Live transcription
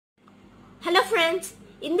Hello friends,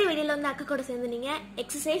 இந்த வீடியோல வந்து அக்கா கூட சேர்ந்து நீங்க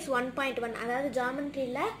exercise 1.1 அதாவது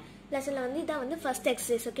ஜியோமெட்ரியில லெசன்ல வந்து இத வந்து ஃபர்ஸ்ட்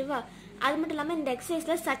எக்சர்சைஸ் ஓகேவா. அது மட்டும் இல்லாம இந்த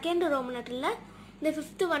எக்சர்சைஸ்ல செகண்ட் ரோமன் லெட்டர்ல இந்த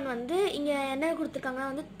 5th ஒன் வந்து இங்க என்ன கொடுத்திருக்காங்க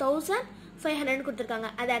வந்து 1500 கொடுத்திருக்காங்க.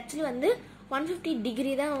 அது एक्चुअली வந்து 150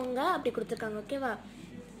 டிகிரி தான் அவங்க அப்படி கொடுத்திருக்காங்க ஓகேவா.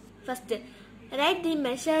 First write the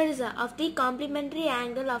measures of the complementary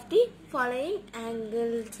angle of the following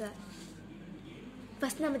angles.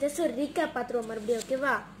 First நம்ம ஜஸ்ட் ஒரு ரீகேப் பார்த்துருவோம் மறுபடியும்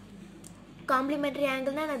ஓகேவா. காம்ப்ளிமெண்டரி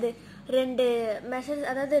ஆங்கிள்னா அது ரெண்டு மெஷர்ஸ்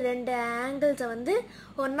அதாவது ரெண்டு ஆங்கிள்ஸை வந்து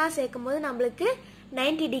ஒன்னா சேர்க்கும் போது நம்மளுக்கு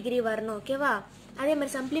 90 டிகிரி வரணும் ஓகேவா. அதே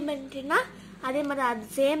மாதிரி சப்ளிமெண்ட்ரினா அதே மாதிரி அது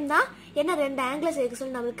சேம் தான், ஏன்னா ரெண்டு ஆங்கிளை சேர்க்க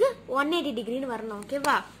சொல்லி நம்மளுக்கு 180 டிகிரின்னு வரணும்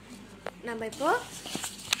ஓகேவா. நம்ம இப்போ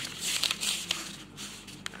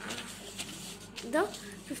இதோ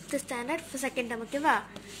 5th ஸ்டாண்டர்ட் செகண்ட் டைம் ஓகேவா.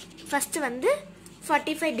 ஃபர்ஸ்ட் வந்து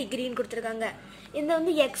 45 டிகிரின்னு கொடுத்துருக்காங்க. இந்த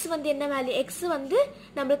வந்து எக்ஸ் வந்து என்ன வேல்யூ, எக்ஸ் வந்து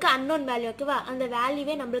நம்மளுக்கு அன்னோன் வேல்யூ ஓகேவா. அந்த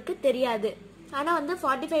வேல்யூவே நம்மளுக்கு தெரியாது, ஆனால் வந்து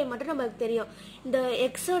 45 மட்டும் நம்மளுக்கு தெரியும். இந்த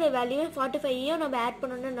எக்ஸோட வேல்யூ 45யும் நம்ம ஆட்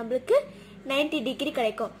பண்ணோம்னா நம்மளுக்கு 90 டிகிரி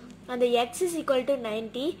கிடைக்கும். அந்த எக்ஸ் இஸ் ஈக்குவல் டு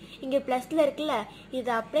 90, இங்கே ப்ளஸில் இருக்குல்ல,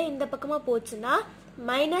 இது அப்படியே இந்த பக்கமாக போச்சுன்னா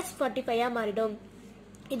 -45 மாறிடும்.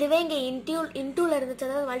 இதுவே இங்கே இன்டூல இருந்துச்சு,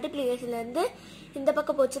 அதாவது மல்டிப்ளிகேஷன்லேருந்து இந்த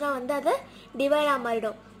பக்கம் போச்சுன்னா வந்து அதை டிவைடாக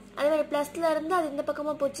மாறிடும். அதே மாதிரி ப்ளஸில் இருந்து அது இந்த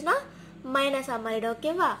பக்கமாக போச்சுன்னா மைனஸா மாறிடும்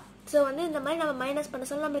ஓகேவா. ஸோ வந்து இந்த மாதிரி நம்ம மைனஸ் பண்ண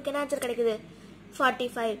சொல்ல நம்மளுக்கு என்ன ஆன்சர் கிடைக்குது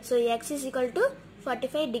 45. So X is equal to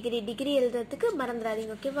 45 degree, degree எழுதுறதுக்கு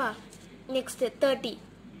மறந்துடாதீங்க ஓகேவா. Next 30,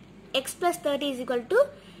 X plus 30 is equal to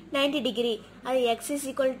 90 degree. அது X is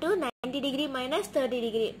equal to 90 degree minus 30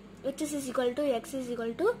 degree which is equal to X is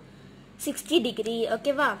equal to 60 degree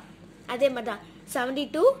ஓகேவா. அதே மாதிரி தான்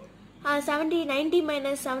 90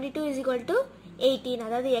 minus 72 is equal to 18,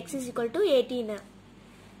 அதாவது X is equal to 18.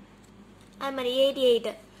 அது மாதிரி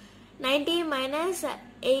 88, 90 minus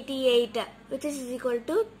 88 which is equal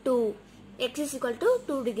to 2, x is equal to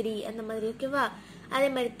 2 degree அந்த மாதிரி ஓகேவா. அதே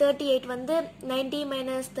மாதிரி 38 வந்து 90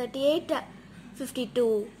 minus 38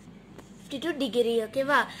 52 டிகிரி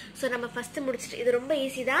ஓகேவா. ஸோ நம்ம ஃபர்ஸ்ட் முடிச்சுட்டு இது ரொம்ப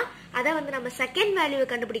ஈஸி தான். அதான் வந்து நம்ம செகண்ட் வேல்யூவை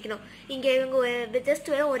கண்டுபிடிக்கணும். இங்கே இவங்க ஜஸ்ட்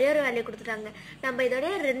ஒரே ஒரு வேல்யூ கொடுத்துட்டாங்க, நம்ம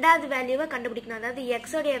இதோடைய ரெண்டாவது வேல்யூவை கண்டுபிடிக்கணும். அதாவது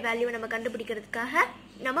எக்ஸோடைய வேல்யூவை நம்ம கண்டுபிடிக்கிறதுக்காக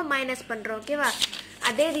நம்ம மைனஸ் பண்றோம் ஓகேவா.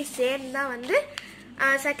 அதே தி சேம் தான் வந்து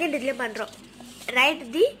செகண்ட் இதுலயும் பண்றோம். Right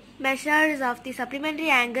the measures of the supplementary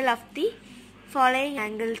angle of the following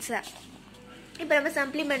angles. இப்போ நம்ம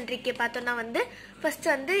சப்ளிமெண்டரிக்கு பார்த்தோம்னா வந்து ஃபர்ஸ்ட்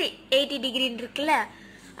வந்து 80 டிகிரின்னு இருக்குல்ல,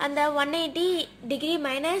 அந்த 180 degree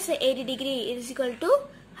minus 80 degree is equal to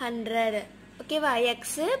 100 ஓகேவா.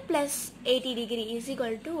 X plus 80 degree is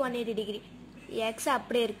equal to 180 degree. X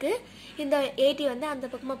அப்படியே இருக்கு, இந்த 80 வந்து அந்த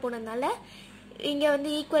பக்கமா போனதுனால இங்க வந்து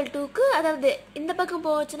ஈக்குவல் டுக்கு, அதாவது இந்த பக்கம்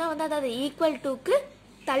போச்சுன்னா வந்து அதாவது ஈக்குவல் டுக்கு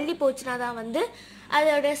தள்ளி போச்சுன்னா தான் வந்து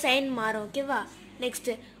அதோட சைன் மாறும் ஓகேவா. Next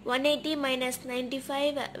 180 minus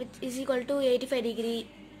 95 is equal to 85 degree.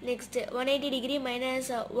 Next 180 degree minus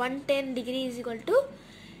 110 degree is equal to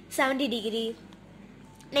 70 degree.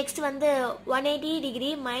 Next வந்து 180 degree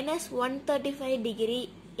minus 135 degree,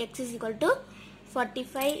 X is equal to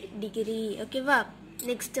 45 degree ஓகேவா.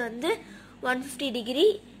 நெக்ஸ்ட் வந்து 150 டிகிரி,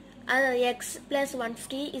 அதாவது X plus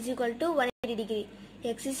 150 is equal to 180 degree.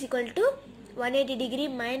 X is equal to 180 degree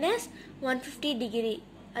minus 150 degree,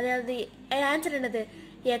 அதாவது answer என்னது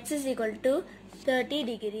X is equal to 30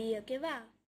 degree ஓகேவா.